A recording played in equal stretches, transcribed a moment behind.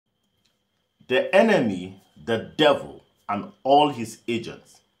The enemy, the devil, and all his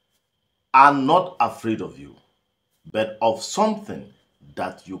agents are not afraid of you, but of something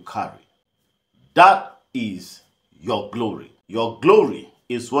that you carry. That is your glory. Your glory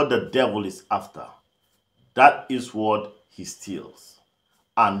is what the devil is after. That is what he steals.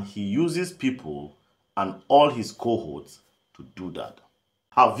 And he uses people and all his cohorts to do that.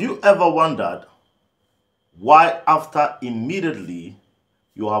 Have you ever wondered why after immediately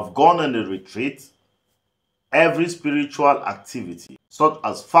you have gone on a retreat, every spiritual activity such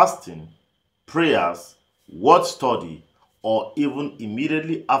as fasting, prayers, word study, or even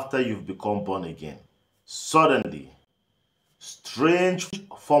immediately after you've become born again, suddenly strange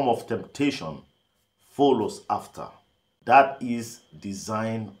form of temptation follows after? That is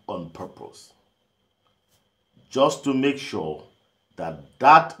designed on purpose, just to make sure that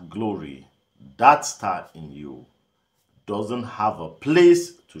that glory, that star in you, doesn't have a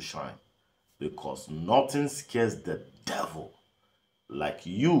place to shine, because nothing scares the devil like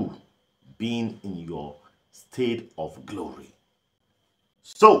you being in your state of glory.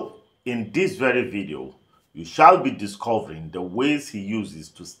 So, in this very video, you shall be discovering the ways he uses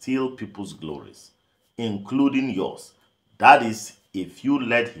to steal people's glories, including yours. That is, if you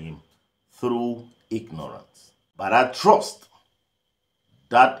let him through ignorance. But I trust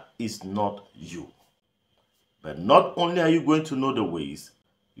that is not you. But not only are you going to know the ways,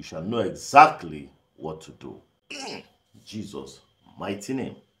 you shall know exactly what to do. In Jesus' mighty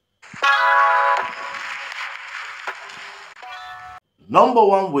name. Number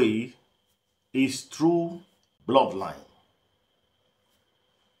one way is through bloodline.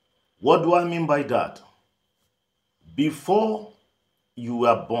 What do I mean by that? Before you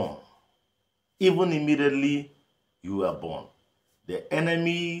were born, even immediately you were born, the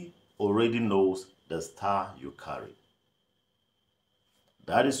enemy already knows the star you carry.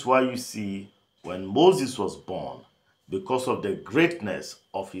 That is why you see when Moses was born, because of the greatness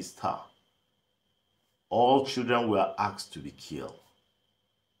of his star, all children were asked to be killed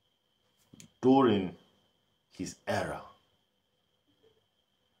during his era.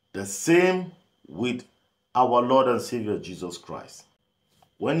 The same with our Lord and Savior Jesus Christ.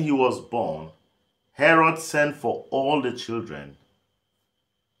 When he was born, Herod sent for all the children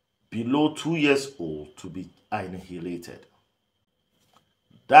below 2 years old to be annihilated.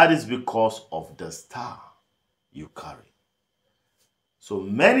 That is because of the star you carry. So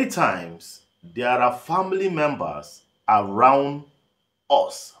many times there are family members around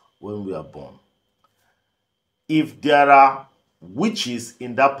us when we are born. If there are witches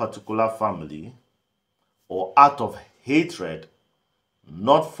in that particular family, or out of hatred,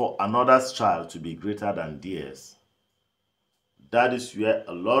 not for another's child to be greater than theirs, that is where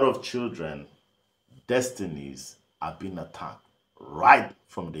a lot of children, destinies are being attacked right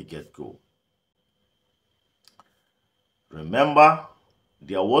from the get-go. Remember,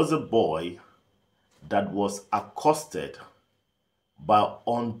 there was a boy that was accosted by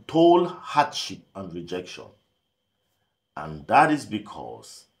untold hardship and rejection. And that is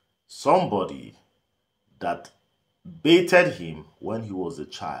because somebody that baited him when he was a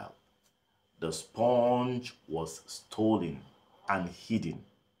child, the sponge was stolen and hidden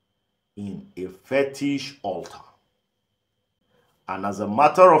in a fetish altar. And as a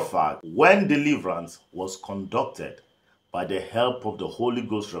matter of fact, when deliverance was conducted by the help of the Holy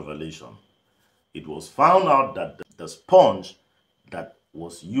Ghost revelation, it was found out that the sponge that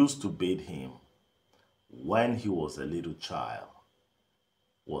was used to bait him when he was a little child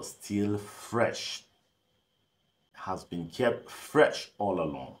was still fresh, has been kept fresh all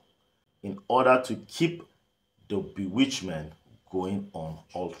along, in order to keep the bewitchment going on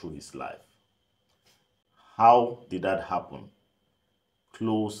all through his life. How did that happen?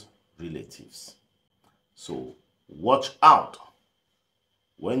 Close relatives. So watch out.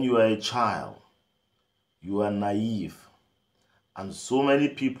 When you are a child, you are naive, and so many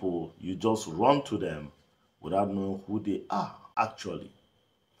people, you just run to them without knowing who they are actually.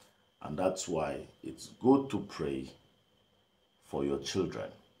 And that's why it's good to pray for your children.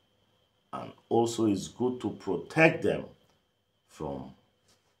 And also it's good to protect them from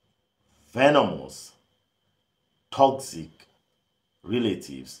venomous, toxic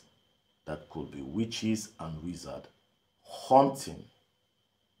relatives that could be witches and wizards haunting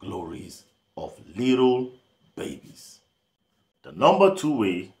glories of little babies. The number two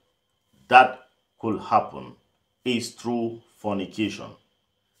way that could happen is through fornication.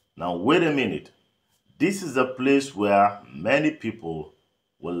 Now wait a minute. This is a place where many people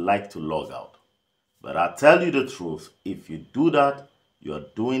will like to log out. But I tell you the truth, if you do that, you are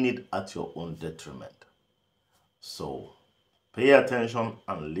doing it at your own detriment. So pay attention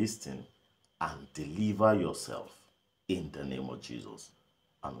and listen and deliver yourself in the name of Jesus.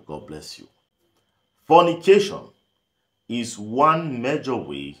 And God bless you. Fornication is one major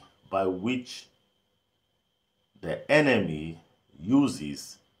way by which the enemy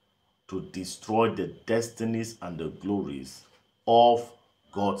uses to destroy the destinies and the glories of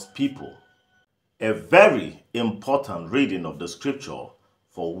God's people. A very important reading of the scripture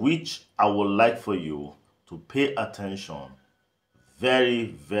for which I would like for you to pay attention very,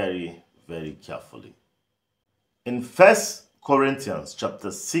 very, very carefully. In 1 Corinthians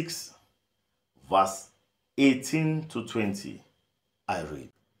chapter 6, verse 18 to 20, I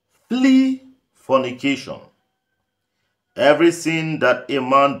read, "Flee fornication. Every sin that a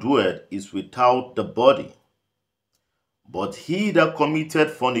man doeth is without the body. But he that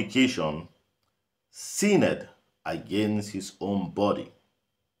committed fornication sinned against his own body.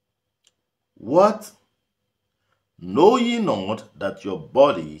 What? Know ye not that your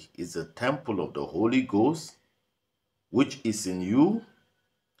body is a temple of the Holy Ghost, which is in you,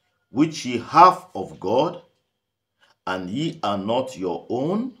 which ye have of God, and ye are not your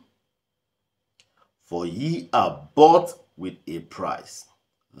own? For ye are bought with a price.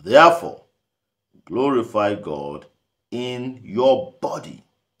 Therefore, glorify God in your body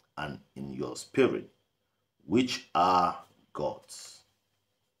and in your spirit, which are God's."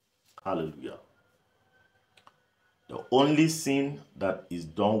 Hallelujah. The only sin that is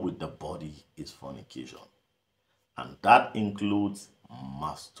done with the body is fornication. And that includes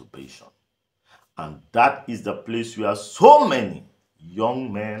masturbation. And that is the place where so many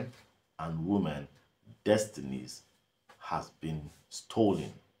young men and women destinies has been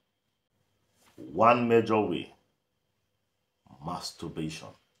stolen. One major way, masturbation.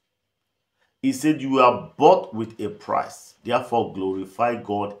 He said, "You are bought with a price. Therefore, glorify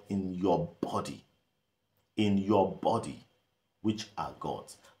God in your body." In your body, which are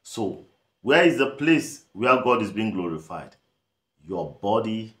God's. So, where is the place where God is being glorified? Your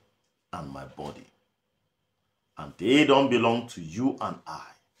body and my body. And they don't belong to you and I.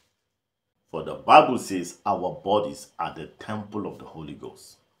 For the Bible says our bodies are the temple of the Holy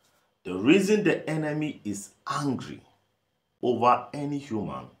Ghost. The reason the enemy is angry over any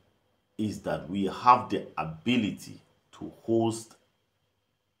human is that we have the ability to host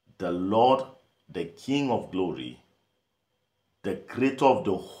the Lord, the King of glory, the creator of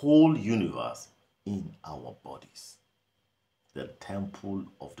the whole universe in our bodies, the temple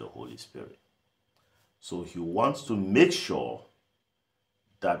of the Holy Spirit. So he wants to make sure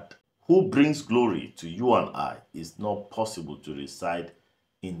that who brings glory to you and I is not possible to reside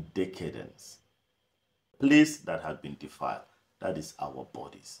in decadence. Place that has been defiled, that is our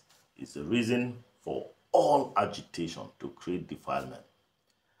bodies. It's the reason for all agitation to create defilement.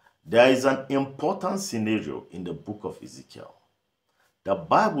 There is an important scenario in the book of Ezekiel. The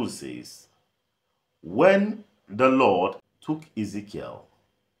Bible says, when the Lord took Ezekiel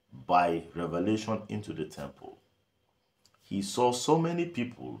by revelation into the temple, he saw so many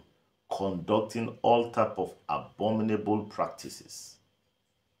people conducting all type of abominable practices.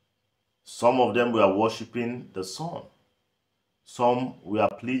 Some of them were worshiping the sun. Some were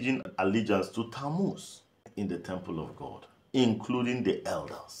pledging allegiance to Tammuz in the temple of God, including the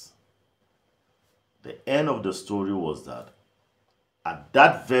elders. The end of the story was that at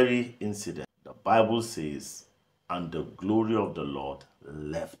that very incident, the Bible says, "And the glory of the Lord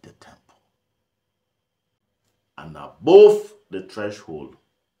left the temple. And above the threshold,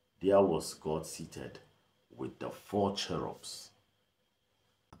 there was God seated with the 4 cherubs.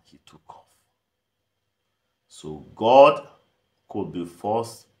 And he took off." So God could be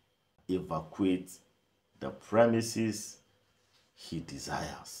forced to evacuate the premises he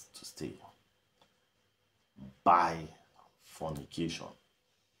desires to stay by fornication,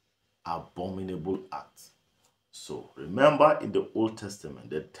 abominable acts. So remember, in the Old Testament,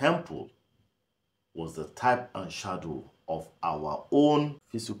 the temple was the type and shadow of our own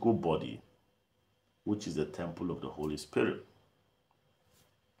physical body, which is the temple of the Holy Spirit.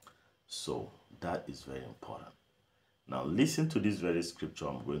 So that is very important. Now listen to this very scripture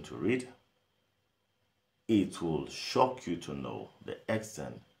I'm going to read. It will shock you to know the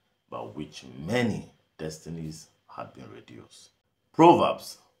extent by which many destinies had been reduced.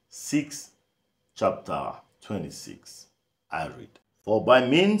 Proverbs 6, chapter 26. I read, "For by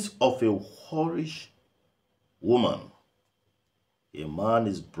means of a whorish woman, a man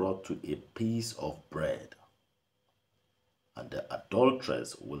is brought to a piece of bread, and the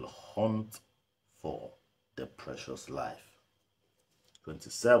adulteress will hunt for the precious life."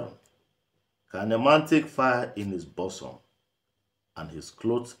 27. "Can a man take fire in his bosom, and his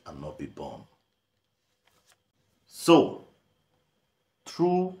clothes and not be burned?" So,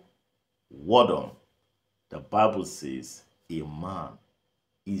 through whoredom, the Bible says a man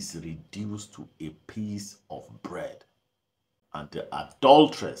is reduced to a piece of bread, and the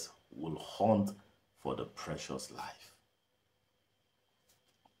adulteress will hunt for the precious life.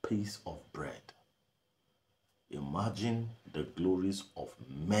 Piece of bread. Imagine the glories of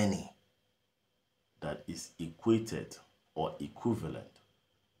many that is equated or equivalent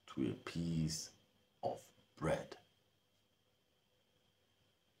to a piece of bread.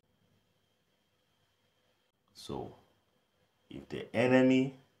 So, if the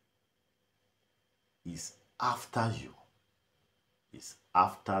enemy is after you, is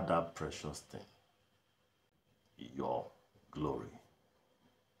after that precious thing, your glory.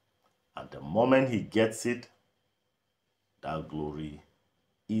 And the moment he gets it, that glory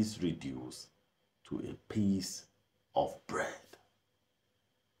is reduced to a piece of bread.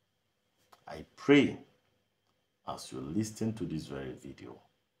 I pray as you listen to this very video,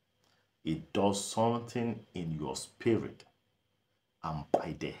 it does something in your spirit, and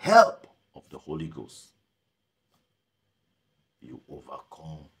by the help of the Holy Ghost, you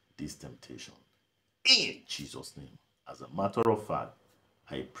overcome this temptation. In Jesus' name. As a matter of fact,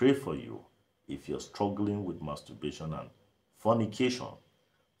 I pray for you if you're struggling with masturbation and fornication.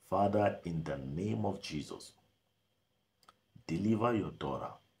 Father, in the name of Jesus, deliver your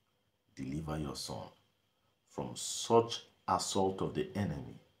daughter, deliver your son from such assault of the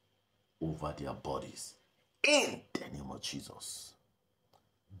enemy over their bodies. In the name of Jesus.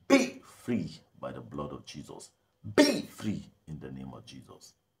 Be free by the blood of Jesus. Be free in the name of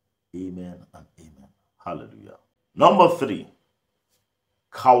Jesus. Amen and amen. Hallelujah. Number 3,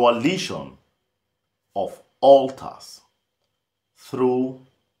 coalition of altars through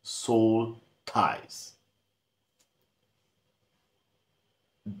soul ties.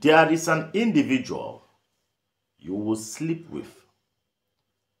 There is an individual you will sleep with,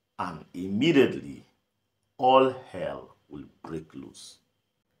 and immediately all hell will break loose.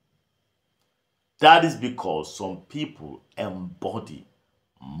 That is because some people embody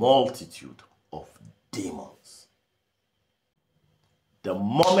multitude of demons. The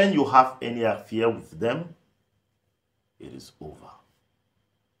moment you have any affair with them, it is over.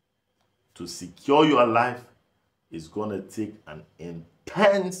 To secure your life is going to take an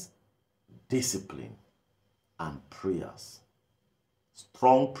intense discipline and prayers.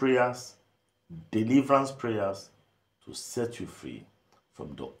 Strong prayers, deliverance prayers to set you free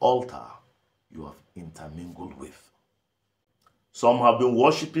from the altar you have intermingled with. Some have been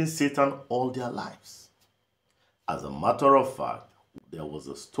worshiping Satan all their lives. As a matter of fact, there was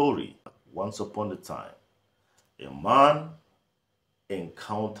a story once upon a time. A man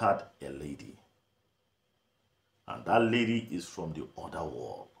encountered a lady, and that lady is from the other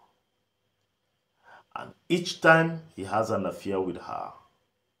world. And each time he has an affair with her,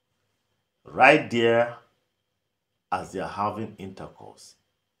 right there as they are having intercourse,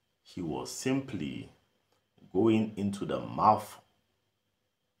 he was simply going into the mouth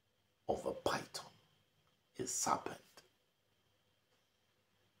of a python, a serpent.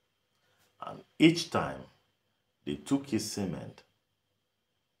 And each time they took his semen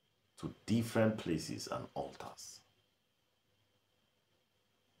to different places and altars.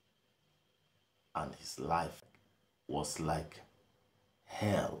 And his life was like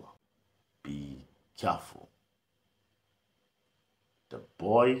hell. Be careful. The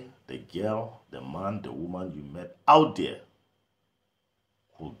boy, the girl, the man, the woman you met out there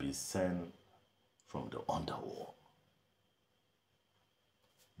could be sent from the underworld.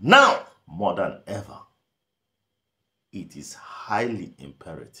 Now, more than ever, it is highly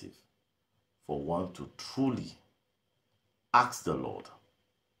imperative for one to truly ask the Lord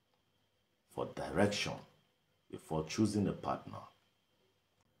for direction before choosing a partner,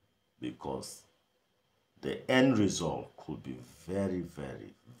 because the end result could be very,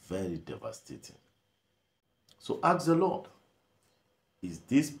 very, very devastating. So ask the Lord, is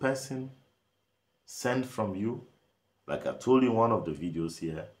this person sent from you? Like I told you in one of the videos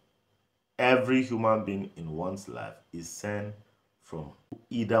here, every human being in one's life is sent from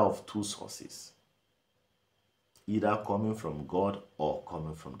either of two sources, either coming from God or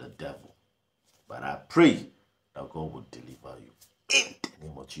coming from the devil. But I pray that God will deliver you in the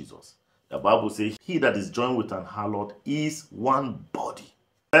name of Jesus. The Bible says, he that is joined with an harlot is one body.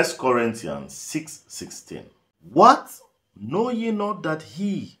 1 Corinthians 6:16. What? Know ye not that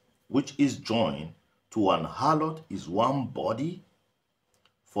he which is joined to an harlot is one body?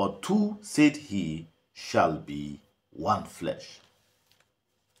 For two, said he, shall be one flesh.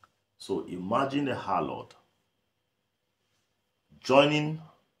 So imagine a harlot joining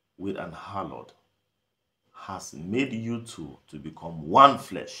with an harlot has made you two to become one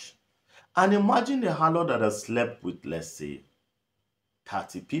flesh. And imagine a harlot that has slept with, let's say,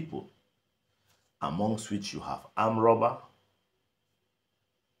 30 people, amongst which you have armed robber,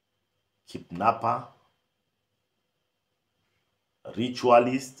 kidnapper,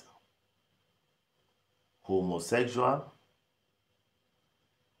 ritualist, homosexual,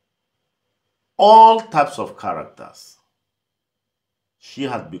 all types of characters. She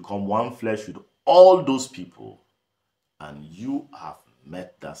has become one flesh with all those people, and you have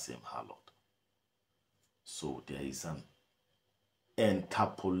met that same harlot. So there is an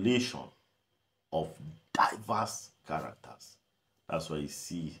interpolation of diverse characters. That's why you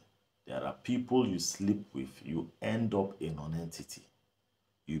see there are people you sleep with, you end up a non-entity.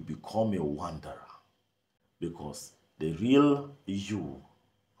 You become a wanderer because the real you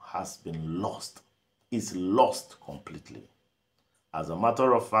has been lost. It's lost completely. As a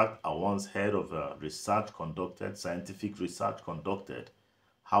matter of fact, I once heard of a scientific research conducted,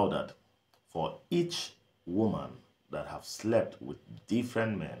 how that for each woman that have slept with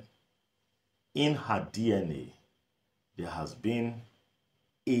different men, in her DNA, there has been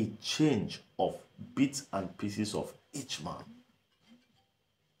a change of bits and pieces of each man,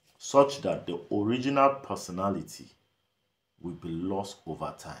 such that the original personality will be lost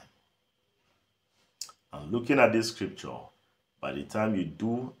over time. And looking at this scripture, by the time you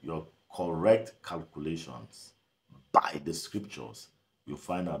do your correct calculations by the scriptures, you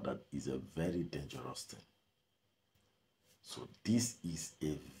find out that it's a very dangerous thing. So this is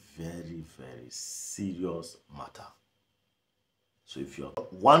a very, very serious matter. So if you're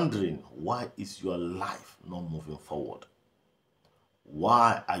wondering why is your life not moving forward,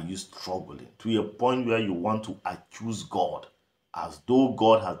 why are you struggling to a point where you want to accuse God as though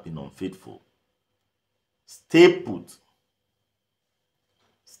God has been unfaithful, stay put.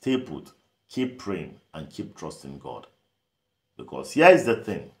 Stay put. Keep praying and keep trusting God. Because here is the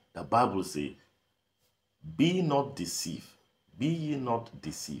thing. The Bible says, be not deceived. Be ye not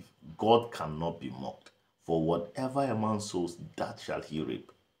deceived. God cannot be mocked. For whatever a man sows, that shall he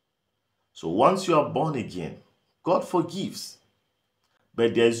reap. So once you are born again, God forgives.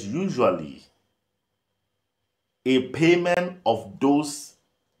 But there's usually a payment of those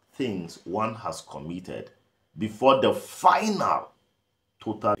things one has committed before the final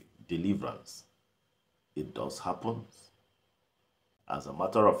total deliverance. It does happen. As a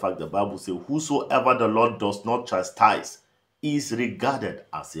matter of fact, the Bible says, whosoever the Lord does not chastise is regarded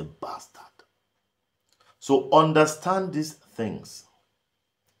as a bastard. So understand these things.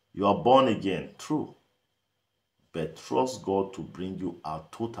 You are born again, true. But trust God to bring you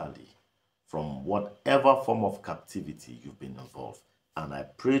out totally from whatever form of captivity you've been involved. And I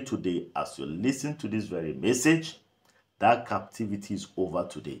pray today, as you listen to this very message, that captivity is over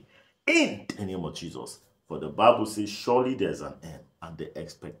today. In the name of Jesus. For the Bible says, surely there's an end, and the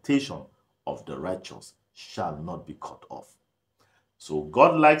expectation of the righteous shall not be cut off. So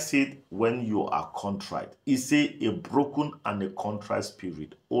God likes it when you are contrite. He says, a broken and a contrite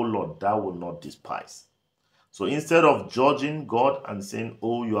spirit, oh Lord, thou will not despise. So instead of judging God and saying,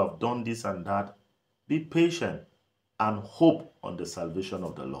 oh, you have done this and that, be patient and hope on the salvation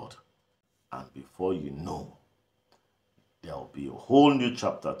of the Lord. And before you know, there will be a whole new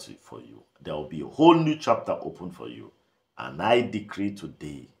chapter for you. There will be a whole new chapter open for you. And I decree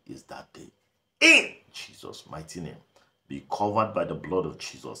today is that day. In Jesus' mighty name, be covered by the blood of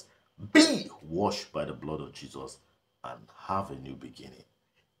Jesus. Be washed by the blood of Jesus and have a new beginning.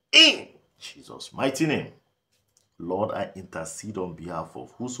 In Jesus' mighty name, Lord, I intercede on behalf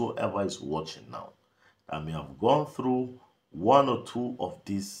of whosoever is watching now that may have gone through one or two of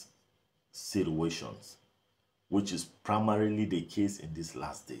these situations, which is primarily the case in these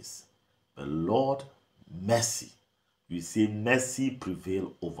last days. But Lord, mercy. You say mercy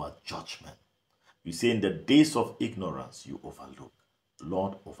prevail over judgment. You say in the days of ignorance, you overlook.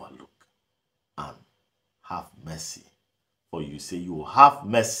 Lord, overlook and have mercy. For you say you will have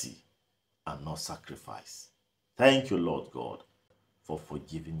mercy and not sacrifice. Thank you, Lord God, for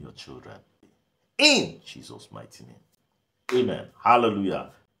forgiving your children. In Jesus' mighty name. Amen.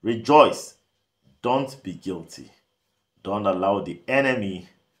 Hallelujah. Rejoice. Don't be guilty. Don't allow the enemy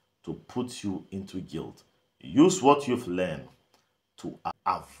to put you into guilt. Use what you've learned to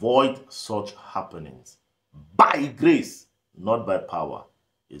avoid such happenings by grace, not by power.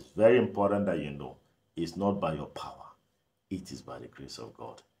 It's very important that you know it's not by your power. It is by the grace of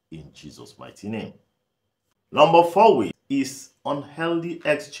God. In Jesus' mighty name. Number 4 way is unhealthy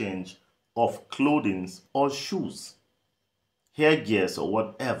exchange of clothing or shoes, hair gears or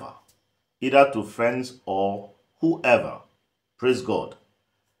whatever, either to friends or whoever. Praise God.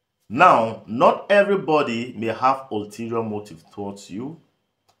 Now, not everybody may have ulterior motive towards you,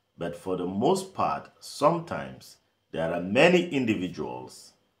 But for the most part, sometimes there are many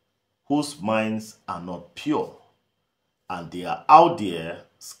individuals whose minds are not pure, and they are out there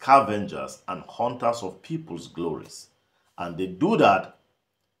scavengers and hunters of people's glories. And they do that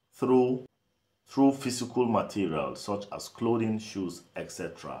through physical materials such as clothing, shoes,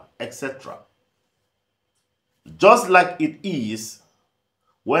 etc., etc. Just like it is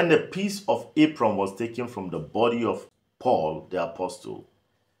when the piece of apron was taken from the body of Paul the apostle,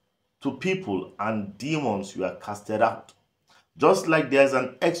 to people and demons were casted out. Just like there's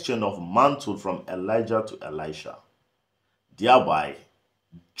an exchange of mantle from Elijah to Elisha. Thereby,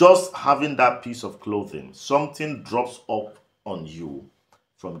 just having that piece of clothing, something drops up on you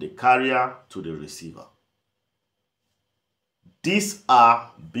from the carrier to the receiver. These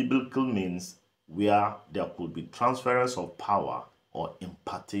are biblical means where there could be transference of power or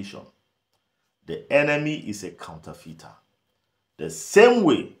impartation. The enemy is a counterfeiter. The same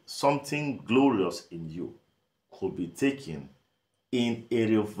way something glorious in you could be taken in a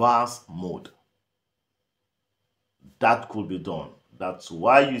reverse mode. That could be done. That's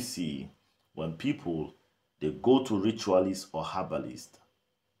why you see when people, they go to ritualists or herbalists,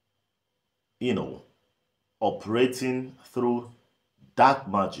 operating through dark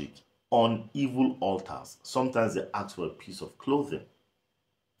magic on evil altars. Sometimes they ask for a piece of clothing,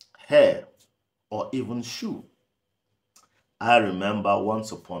 hair, or even shoe. I remember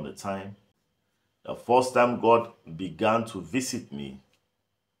once upon a time, the first time God began to visit me,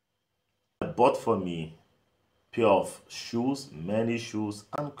 He bought for me a pair of shoes, many shoes,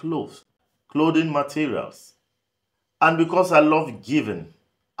 and clothes, clothing materials. And because I love giving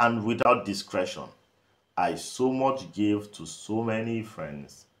and without discretion, I so much gave to so many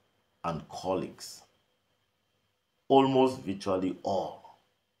friends and colleagues, almost virtually all.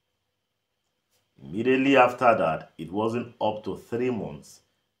 Immediately after that, it wasn't up to 3 months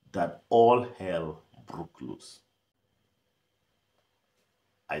that all hell broke loose.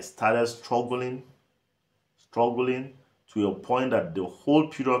 I started struggling to a point that the whole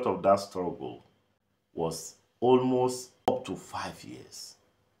period of that struggle was almost up to 5 years.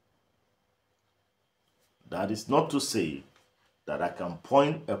 That is not to say that I can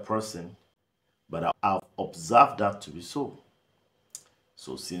point a person, but I've observed that to be so.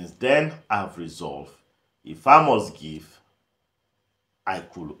 So since then, I've resolved, if I must give, I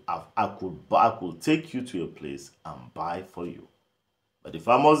could take you to a place and buy for you. But if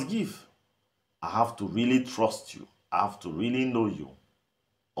I must give, I have to really trust you. I have to really know you.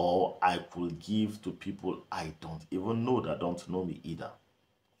 Or I could give to people I don't even know, that don't know me either.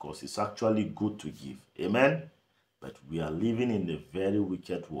 Because it's actually good to give. Amen? But we are living in a very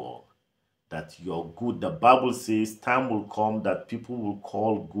wicked world. That you're good. The Bible says time will come that people will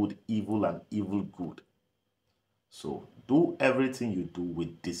call good evil and evil good. So do everything you do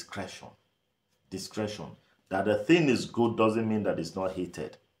with discretion. Discretion. That the thing is good doesn't mean that it's not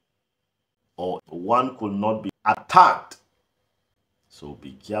hated. Or one could not be attacked. So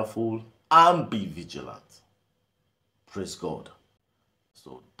be careful and be vigilant. Praise God.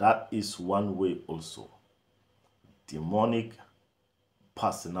 So that is one way also. Demonic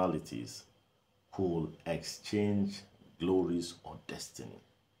personalities could exchange glories or destiny.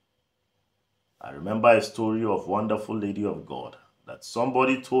 I remember a story of a wonderful lady of God that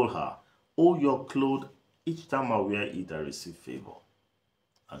somebody told her, "Oh, your clothes, each time I wear it, I receive favor."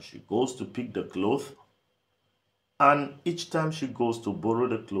 And she goes to pick the cloth, and each time she goes to borrow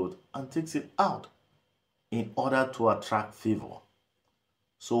the cloth and takes it out in order to attract favor.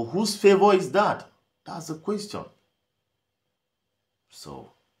 So whose favor is that? That's the question.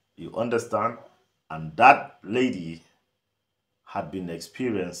 So you understand? And that lady had been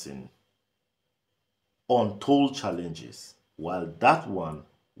experiencing untold challenges while that one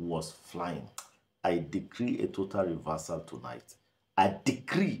was flying. I decree a total reversal tonight. I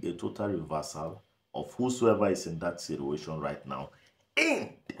decree a total reversal of whosoever is in that situation right now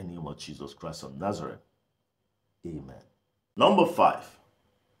in the name of Jesus Christ of Nazareth. Amen. Number 5,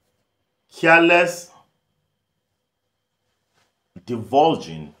 careless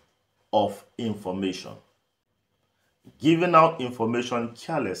divulging of information. Giving out information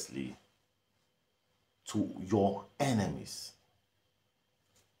carelessly to your enemies.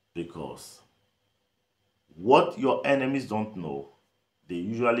 Because what your enemies don't know, they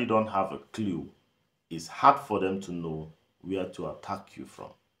usually don't have a clue. It's hard for them to know where to attack you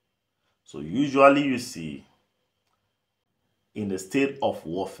from. So usually you see, in a state of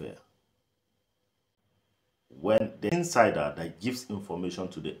warfare, when the insider that gives information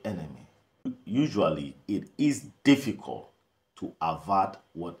to the enemy, usually it is difficult to avert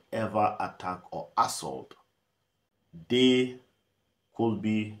whatever attack or assault they could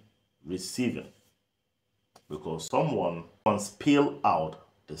be receiving, because someone can spill out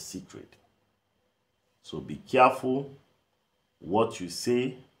the secret. So be careful what you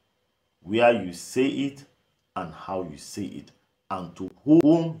say, where you say it, and how you say it, and to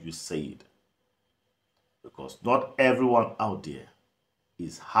whom you say it. Because not everyone out there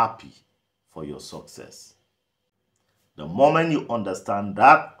is happy for your success. The moment you understand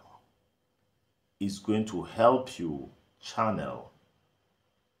that, is going to help you channel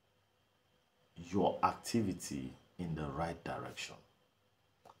your activity in the right direction.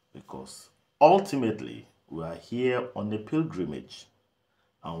 Because ultimately, we are here on a pilgrimage,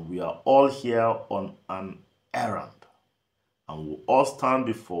 and we are all here on an errand, and we all stand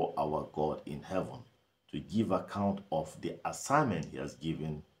before our God in heaven to give account of the assignment he has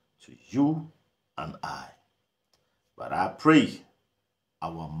given to you and I. But I pray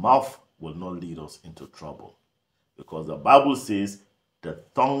our mouth will not lead us into trouble, because the Bible says the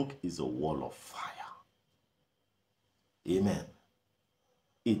tongue is a wall of fire. Amen.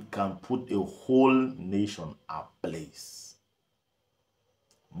 It can put a whole nation ablaze.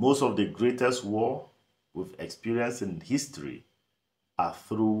 Most of the greatest war we've experienced in history are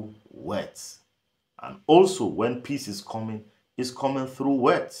through words. And also when peace is coming through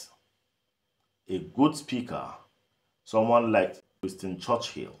words. A good speaker, someone like Winston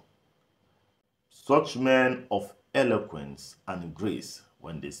Churchill, such men of eloquence and grace,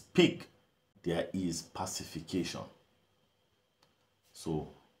 when they speak, there is pacification. So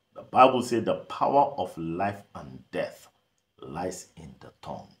the Bible says the power of life and death lies in the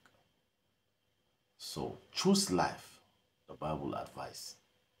tongue. So choose life, the Bible advises.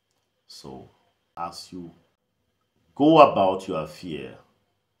 So as you go about your affair,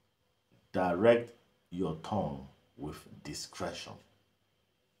 direct your tongue with discretion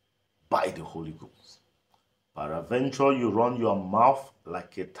by the Holy Ghost. Peradventure you run your mouth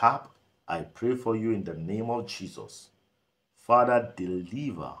like a tap, I pray for you in the name of Jesus. Father,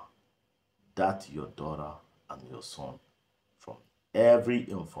 deliver that your daughter and your son from every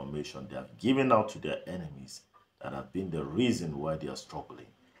information they have given out to their enemies that have been the reason why they are struggling.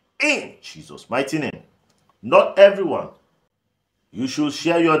 In Jesus' mighty name. Not everyone you should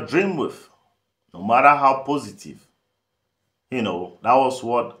share your dream with, no matter how positive. You know, that was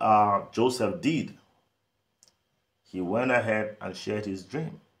what Joseph did. He went ahead and shared his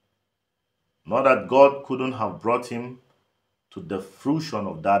dream. Not that God couldn't have brought him to the fruition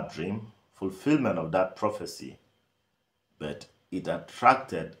of that dream, fulfillment of that prophecy, but it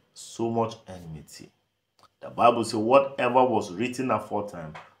attracted so much enmity. The Bible says whatever was written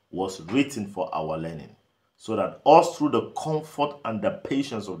aforetime was written for our learning, so that us through the comfort and the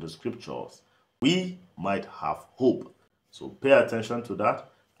patience of the scriptures, we might have hope. So pay attention to that,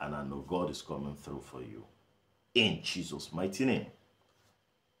 and I know God is coming through for you. In Jesus' mighty name.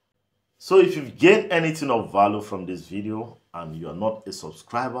 So if you've gained anything of value from this video and you're not a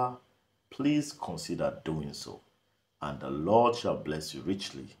subscriber, please consider doing so. And the Lord shall bless you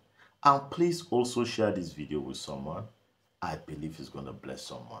richly. And please also share this video with someone. I believe it's going to bless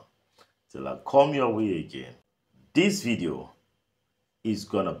someone. Till I come your way again, this video is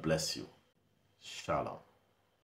going to bless you. Shalom.